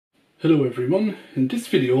Hello everyone, in this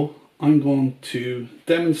video I'm going to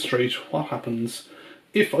demonstrate what happens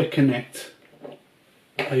if I connect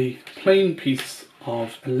a plain piece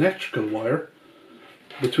of electrical wire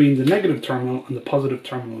between the negative terminal and the positive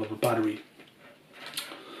terminal of a battery.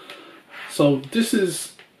 So this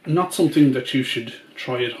is not something that you should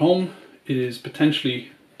try at home. It is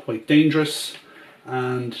potentially quite dangerous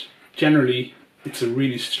and generally it's a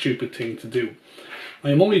really stupid thing to do. I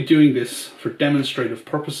am only doing this for demonstrative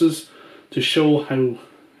purposes to show how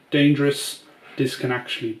dangerous this can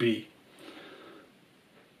actually be.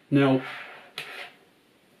 Now,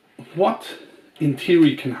 what in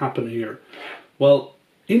theory can happen here? Well,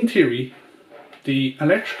 in theory, the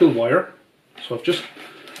electrical wire, so I've just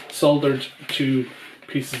soldered two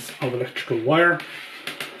pieces of electrical wire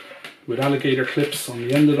with alligator clips on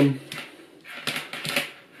the end of them.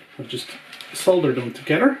 I've just soldered them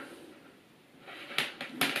together.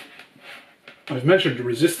 I've measured the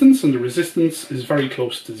resistance, and the resistance is very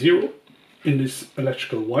close to zero in this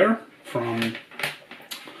electrical wire from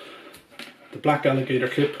the black alligator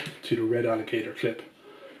clip to the red alligator clip.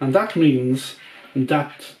 And that means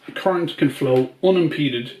that current can flow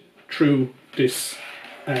unimpeded through this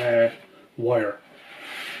wire.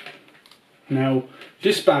 Now,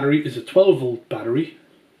 this battery is a 12-volt battery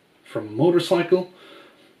from a motorcycle,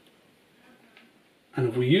 and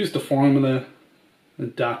if we use the formula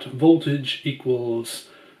that voltage equals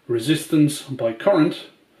resistance by current,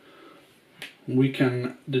 we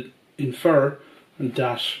can infer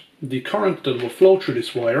that the current that will flow through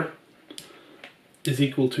this wire is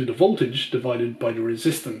equal to the voltage divided by the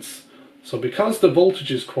resistance. So because the voltage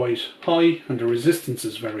is quite high and the resistance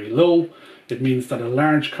is very low, it means that a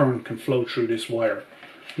large current can flow through this wire.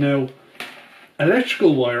 Now,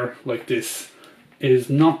 electrical wire like this is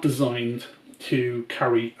not designed to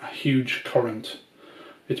carry a huge current.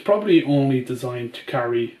 It's probably only designed to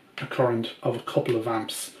carry a current of a couple of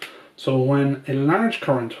amps. So when a large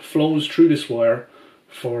current flows through this wire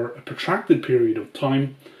for a protracted period of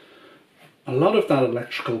time, a lot of that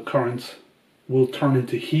electrical current will turn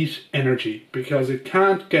into heat energy because it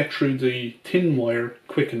can't get through the thin wire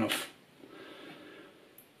quick enough.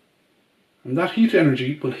 And that heat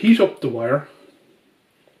energy will heat up the wire,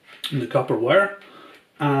 the copper wire,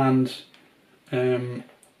 and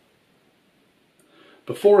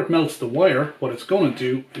before it melts the wire, what it's going to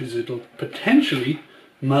do is it'll potentially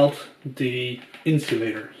melt the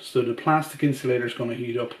insulator. So the plastic insulator is going to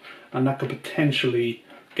heat up and that could potentially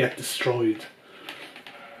get destroyed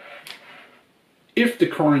if the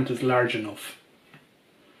current is large enough.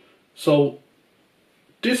 So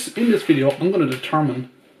in this video I'm going to determine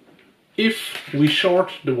if we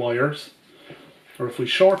short the wires, or if we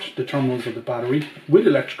short the terminals of the battery with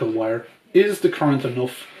electrical wire, is the current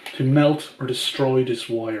enough to melt or destroy this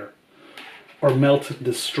wire, or melt and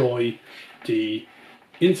destroy the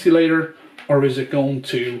insulator, or is it going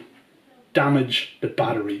to damage the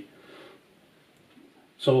battery?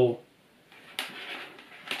 So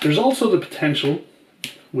there's also the potential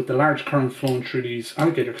with the large current flowing through these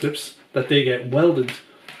alligator clips that they get welded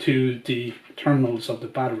to the terminals of the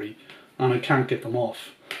battery and I can't get them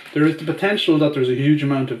off. There is the potential that there's a huge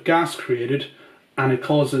amount of gas created and it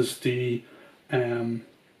causes the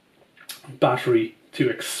battery to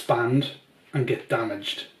expand and get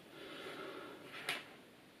damaged.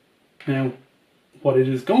 Now, what it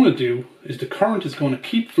is going to do is the current is going to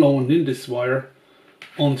keep flowing in this wire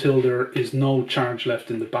until there is no charge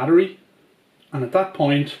left in the battery, and at that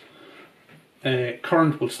point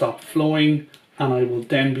current will stop flowing and I will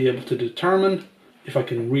then be able to determine if I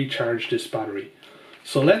can recharge this battery.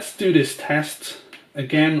 So let's do this test.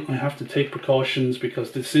 Again, I have to take precautions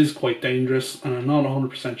because this is quite dangerous and I'm not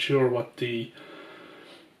 100% sure what the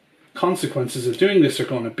consequences of doing this are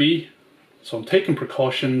going to be. So I'm taking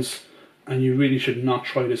precautions and you really should not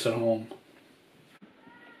try this at home.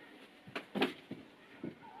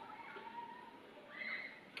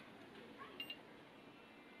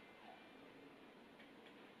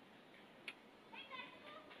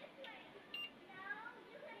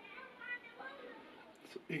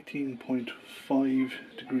 So 18.5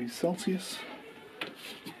 degrees Celsius.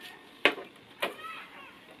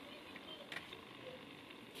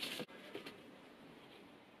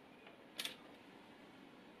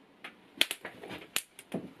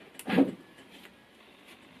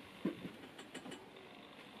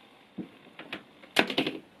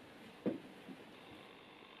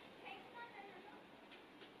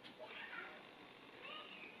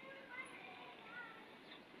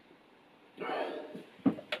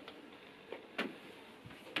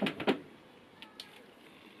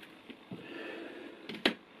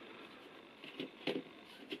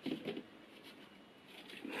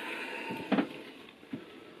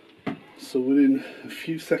 So within a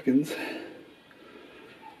few seconds,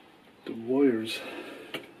 the wires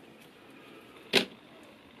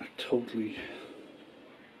are totally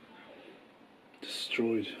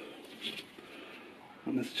destroyed.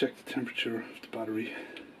 And let's check the temperature of the battery.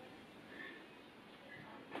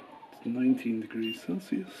 It's 19 degrees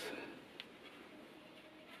Celsius.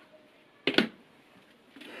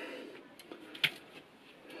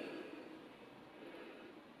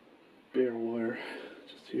 Bare wire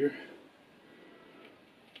just here.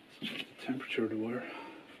 Let's check the temperature of the wire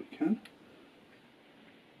if we can.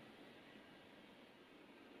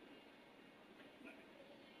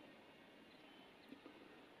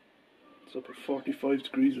 It's up at 45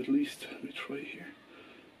 degrees at least. Let me try here.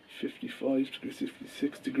 55 degrees,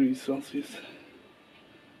 56 degrees Celsius.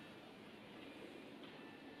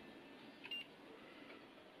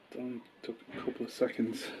 It only took a couple of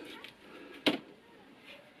seconds.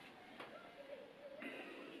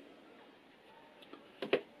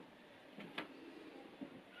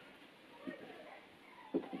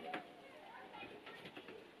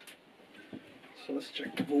 So let's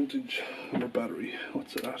check the voltage of our battery.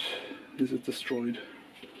 What's it at? Is it destroyed?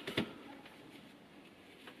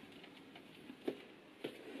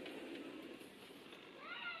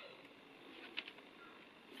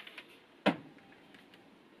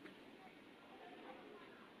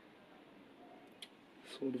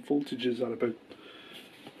 So the voltage is at about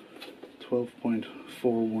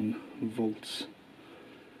 12.41 volts.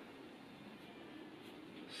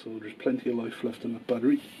 So there's plenty of life left in that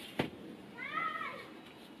battery.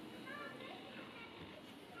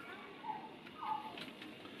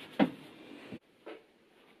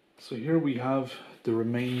 So here we have the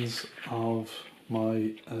remains of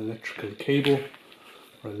my electrical cable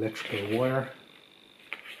or electrical wire.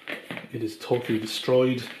 It is totally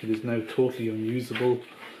destroyed. It is now totally unusable.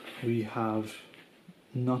 We have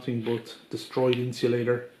nothing but destroyed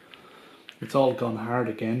insulator. It's all gone hard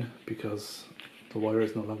again because the wire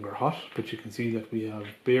is no longer hot, but you can see that we have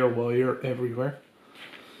bare wire everywhere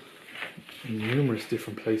in numerous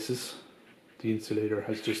different places. The insulator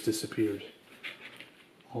has just disappeared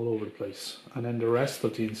all over the place, and then the rest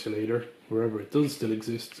of the insulator, wherever it does still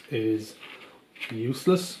exist, is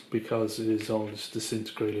useless because it is all just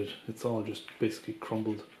disintegrated. It's all just basically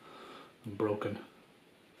crumbled and broken,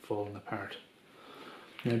 fallen apart.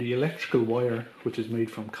 Now the electrical wire, which is made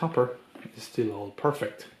from copper, is still all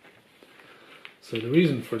perfect. So the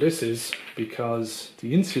reason for this is because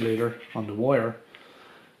the insulator on the wire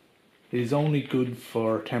is only good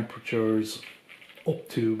for temperatures up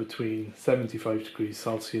to between 75 degrees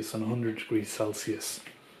Celsius and 100 degrees Celsius,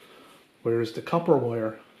 whereas the copper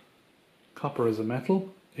wire, copper as a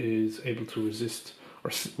metal, is able to resist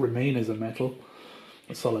or remain as a metal,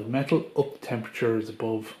 a solid metal, up to temperatures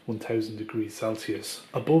above 1000 degrees Celsius.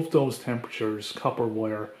 Above those temperatures, copper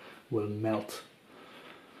wire will melt.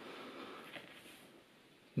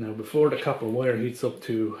 Now before the copper wire heats up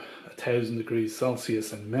to 1000 degrees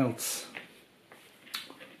Celsius and melts,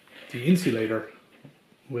 the insulator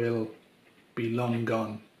will be long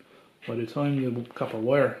gone. By the time the copper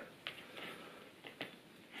wire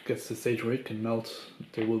gets to the stage where it can melt,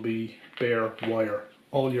 there will be bare wire.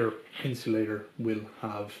 All your insulator will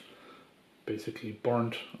have basically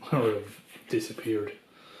burnt or have disappeared.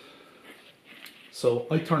 So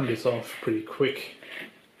I turned this off pretty quick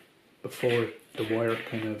before the wire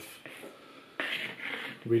kind of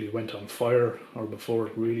really went on fire or before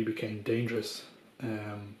it really became dangerous.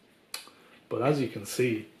 But as you can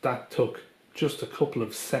see, that took just a couple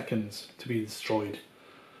of seconds to be destroyed.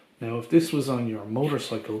 Now if this was on your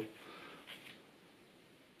motorcycle,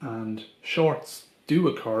 and shorts do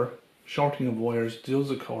occur, shorting of wires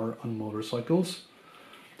does occur on motorcycles,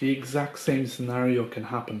 the exact same scenario can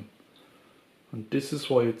happen. And this is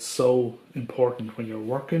why it's so important when you're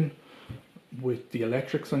working with the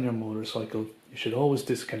electrics on your motorcycle. You should always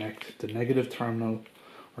disconnect the negative terminal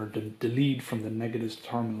or the lead from the negative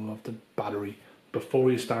terminal of the battery before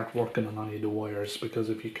you start working on any of the wires, because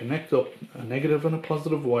if you connect up a negative and a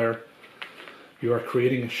positive wire, you are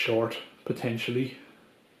creating a short potentially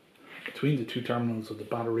between the two terminals of the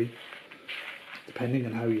battery, depending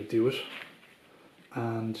on how you do it,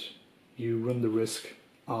 and you run the risk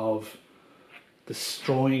of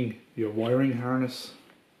destroying your wiring harness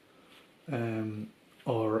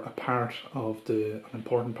or a part of an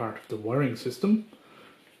important part of the wiring system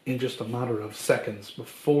in just a matter of seconds.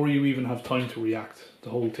 Before you even have time to react, the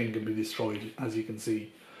whole thing can be destroyed, as you can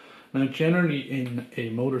see. Now generally in a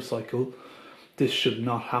motorcycle this should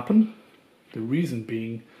not happen, the reason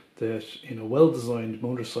being that in a well-designed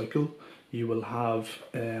motorcycle you will have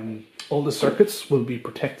all the circuits will be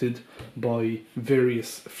protected by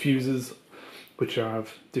various fuses which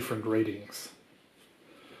have different ratings.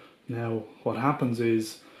 Now what happens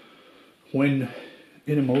is, when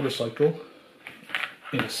in a motorcycle,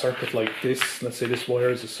 in a circuit like this, let's say this wire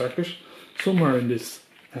is a circuit, somewhere in this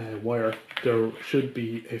wire there should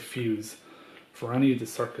be a fuse for any of the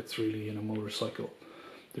circuits really in a motorcycle.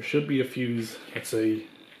 There should be a fuse, let's say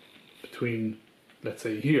between, let's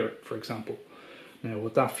say here for example. Now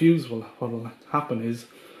what that fuse what will happen is,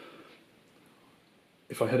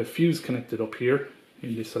 if I had a fuse connected up here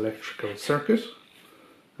in this electrical circuit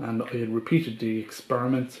and I had repeated the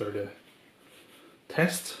experiment or the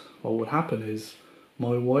test, what would happen is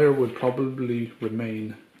my wire would probably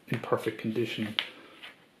remain in perfect condition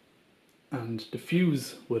and the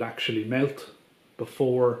fuse would actually melt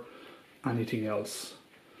before anything else.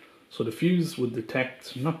 So the fuse would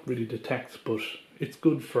detect, not really detect, but it's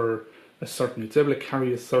good for a certain, it's able to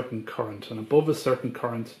carry a certain current, and above a certain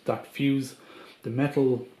current that fuse, the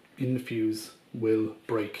metal in the fuse will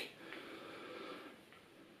break.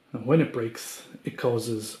 And when it breaks, it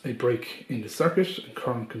causes a break in the circuit and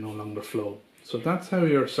current can no longer flow. So that's how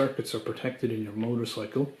your circuits are protected in your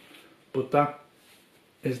motorcycle, but that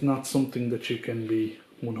is not something that you can be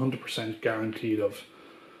 100% guaranteed of.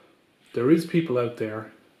 There is people out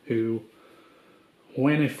there who,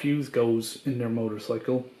 when a fuse goes in their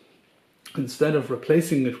motorcycle, instead of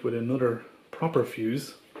replacing it with another proper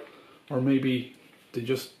fuse, or maybe they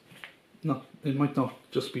just not, it might not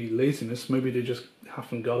just be laziness, maybe they just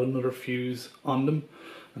haven't got another fuse on them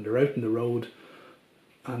and they're out in the road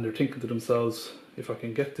and they're thinking to themselves, if I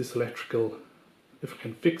can get this electrical, if I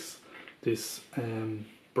can fix this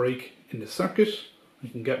break in the circuit, I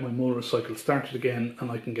can get my motorcycle started again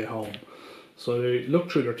and I can get home. So they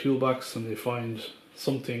look through their toolbox and they find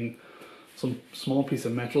something, some small piece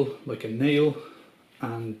of metal like a nail,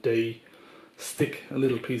 and they stick a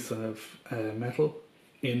little piece of metal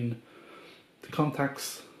in the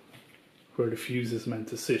contacts where the fuse is meant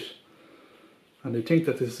to sit, and they think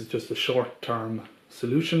that this is just a short-term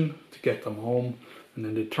solution to get them home, and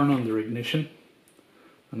then they turn on their ignition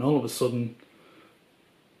and all of a sudden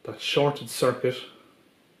that shorted circuit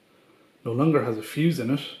no longer has a fuse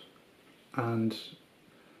in it and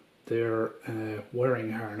their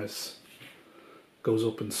wiring harness goes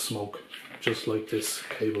up in smoke, just like this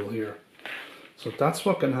cable here. So that's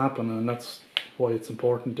what can happen, and that's why it's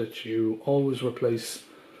important that you always replace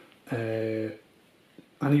any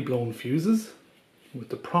blown fuses with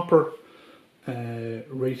the proper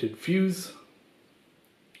rated fuse,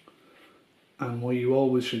 and why you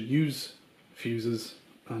always should use fuses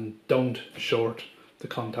and don't short the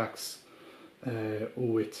contacts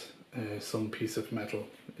with some piece of metal.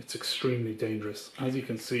 It's extremely dangerous. As you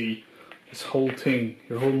can see, this whole thing,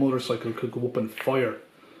 your whole motorcycle could go up in fire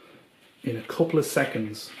in a couple of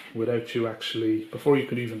seconds without you actually, before you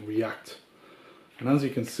could even react. And as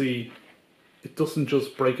you can see, it doesn't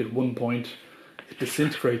just break at one point, it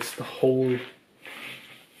disintegrates the whole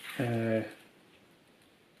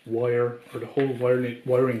wire, or the whole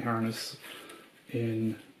wiring harness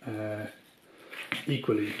in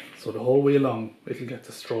equally. So the whole way along it'll get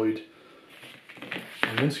destroyed.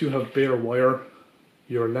 And once you have bare wire,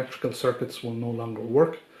 your electrical circuits will no longer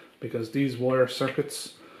work, because these wire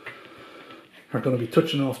circuits are going to be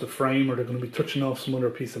touching off the frame, or they're going to be touching off some other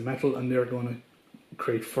piece of metal, and they're going to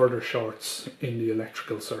create further shorts in the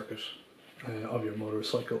electrical circuit of your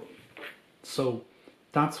motorcycle. So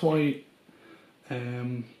that's why,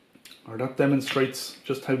 or that demonstrates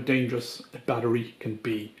just how dangerous a battery can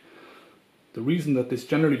be. The reason that this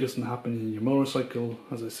generally doesn't happen in your motorcycle,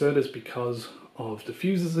 as I said, is because of the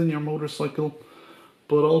fuses in your motorcycle,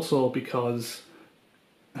 but also because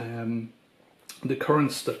the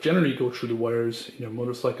currents that generally go through the wires in your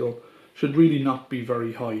motorcycle should really not be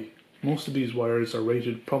very high. Most of these wires are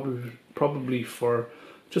rated probably for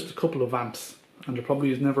just a couple of amps, and there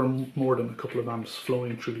probably is never more than a couple of amps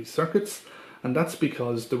flowing through these circuits, and that's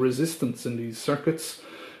because the resistance in these circuits,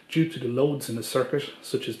 due to the loads in the circuit,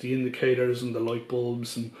 such as the indicators and the light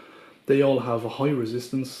bulbs, and they all have a high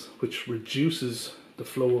resistance which reduces the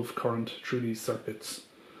flow of current through these circuits.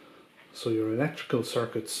 So your electrical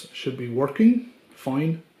circuits should be working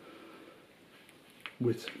fine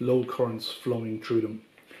with low currents flowing through them,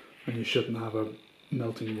 and you shouldn't have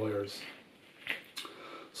melting wires.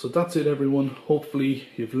 So that's it everyone, hopefully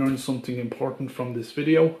you've learned something important from this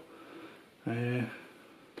video.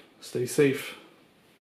 Stay safe.